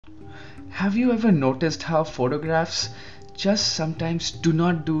Have you ever noticed how photographs just sometimes do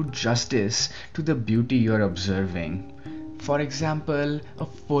not do justice to the beauty you're observing? For example, a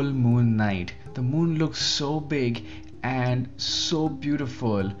full moon night. The moon looks so big and so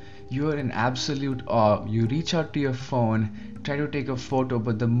beautiful. You're in absolute awe. You reach out to your phone, try to take a photo,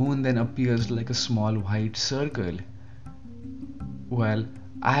 but the moon then appears like a small white circle. Well,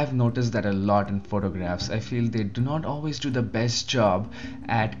 I have noticed that a lot in photographs. I feel they do not always do the best job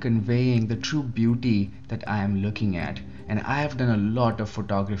at conveying the true beauty that I am looking at. And I have done a lot of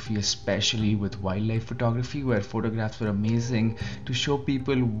photography, especially with wildlife photography, where photographs were amazing to show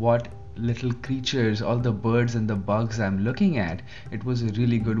people what little creatures, all the birds and the bugs I'm looking at. It was a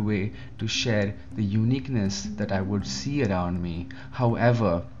really good way to share the uniqueness that I would see around me.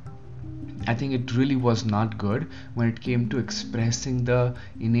 However, I think it really was not good when it came to expressing the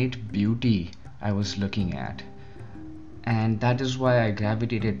innate beauty I was looking at. And that is why I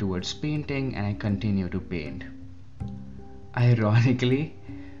gravitated towards painting and I continue to paint. Ironically,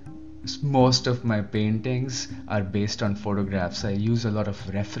 most of my paintings are based on photographs. I use a lot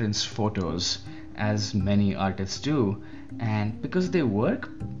of reference photos, as many artists do, and because they work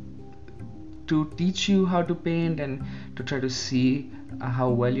to teach you how to paint and to try to see how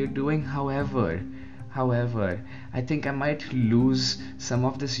well you're doing. However, I think I might lose some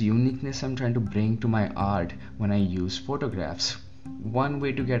of this uniqueness I'm trying to bring to my art when I use photographs. One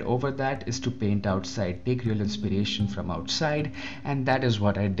way to get over that is to paint outside, take real inspiration from outside, and that is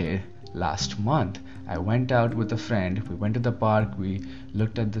what I did last month. I went out with a friend, we went to the park, we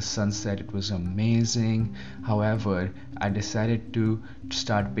looked at the sunset, it was amazing. However, I decided to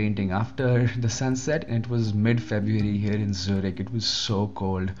start painting after the sunset, and it was mid-February here in Zurich. It was so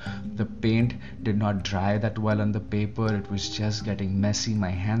cold. The paint did not dry that well on the paper, it was just getting messy. My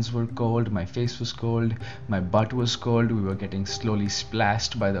hands were cold, my face was cold, my butt was cold, we were getting slowly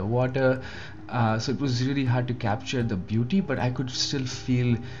splashed by the water. So it was really hard to capture the beauty, but I could still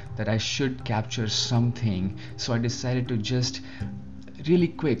feel that I should capture something. So I decided to just really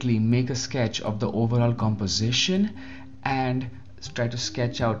quickly make a sketch of the overall composition and try to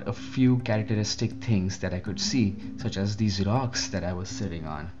sketch out a few characteristic things that I could see, such as these rocks that I was sitting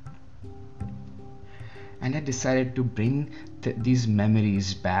on. And I decided to bring these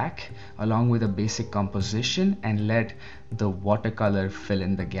memories back along with a basic composition and let the watercolor fill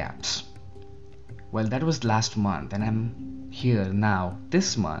in the gaps. Well, that was last month, and I'm here now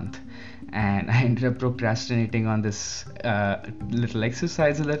this month, and I ended up procrastinating on this little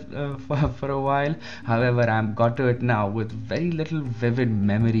exercise for a while. However, I'm got to it now with very little vivid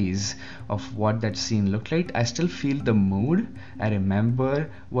memories of what that scene looked like. I still feel the mood. I remember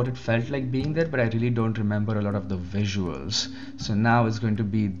what it felt like being there, but I really don't remember a lot of the visuals. So now it's going to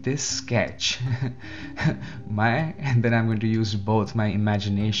be this sketch, and then I'm going to use both my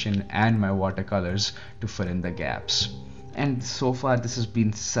imagination and my watercolors to fill in the gaps. And so far this has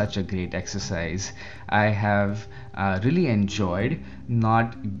been such a great exercise. I have really enjoyed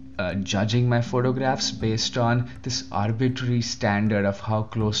not judging my photographs based on this arbitrary standard of how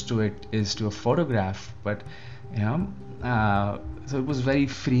close to it is to a photograph, but you know so it was very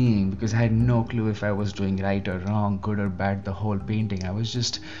freeing because I had no clue if I was doing right or wrong, good or bad, the whole painting. I was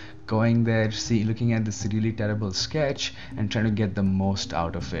just going there, looking at this really terrible sketch and trying to get the most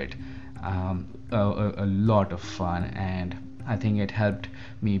out of it. A lot of fun, and I think it helped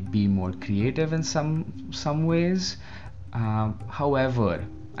me be more creative in some ways. However,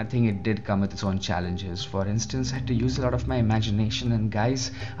 I think it did come with its own challenges. For instance, I had to use a lot of my imagination, and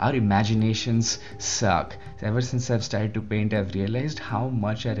guys, our imaginations suck. Ever since I've started to paint, I've realized how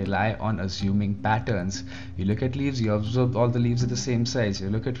much I rely on assuming patterns. You look at leaves, you observe all the leaves are the same size. You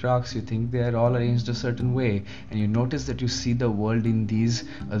look at rocks, you think they are all arranged a certain way, and you notice that you see the world in these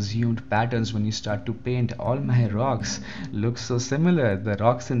assumed patterns when you start to paint. All my rocks look so similar. The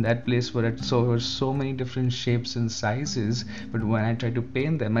rocks in that place were so many different shapes and sizes, but when I tried to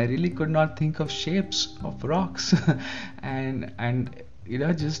paint them, I really could not think of shapes of rocks. and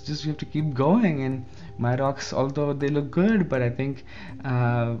just you have to keep going. And my rocks, although they look good, but I think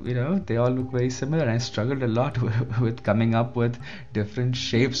they all look very similar. I struggled a lot with coming up with different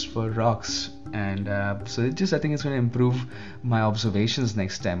shapes for rocks, and so I think it's going to improve my observations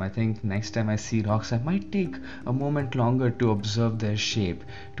next time. I think next time I see rocks, I might take a moment longer to observe their shape,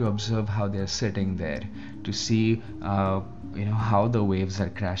 to observe how they're sitting there, to see how the waves are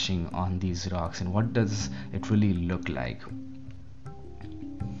crashing on these rocks and what does it really look like.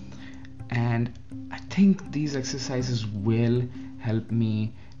 And I think these exercises will help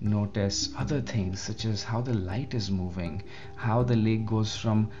me notice other things such as how the light is moving, how the lake goes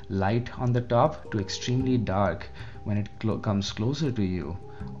from light on the top to extremely dark when it comes closer to you.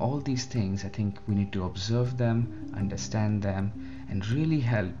 All these things, I think we need to observe them, understand them, and really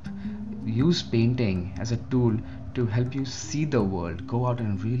help. Use painting as a tool to help you see the world. Go out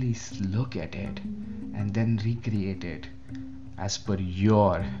and really look at it and then recreate it as per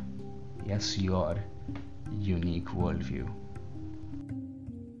your, yes, your unique worldview.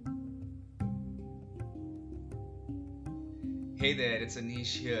 Hey there, it's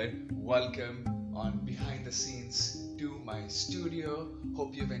Anish here. Welcome on Behind the Scenes to my studio.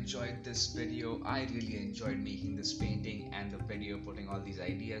 Hope you've enjoyed this video. I really enjoyed making this painting and the video, putting all these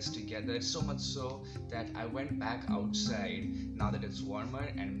ideas together. So much so that I went back outside now that it's warmer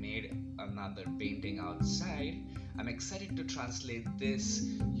and made another painting outside. I'm excited to translate this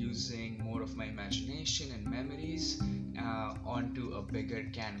using more of my imagination and memories onto a bigger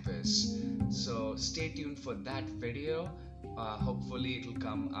canvas. So stay tuned for that video. Hopefully it'll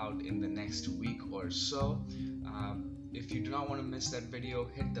come out in the next week or so. If you do not want to miss that video,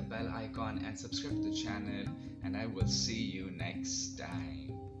 hit the bell icon and subscribe to the channel, and I will see you next time.